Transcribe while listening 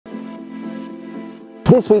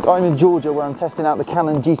This week I'm in Georgia where I'm testing out the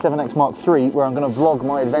Canon G7X Mark III, where I'm going to vlog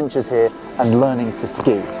my adventures here and learning to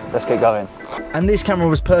ski. Let's get going. And this camera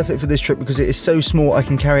was perfect for this trip because it is so small I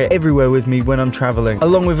can carry it everywhere with me when I'm traveling,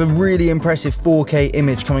 along with a really impressive 4K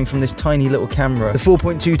image coming from this tiny little camera. The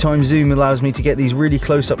 4.2 times zoom allows me to get these really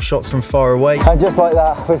close-up shots from far away. And just like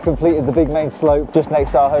that, we've completed the big main slope just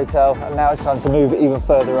next to our hotel, and now it's time to move even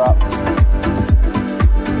further up.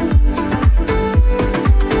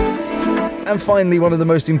 And finally, one of the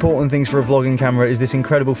most important things for a vlogging camera is this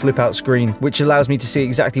incredible flip-out screen, which allows me to see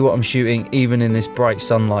exactly what I'm shooting, even in this bright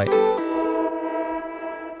sunlight.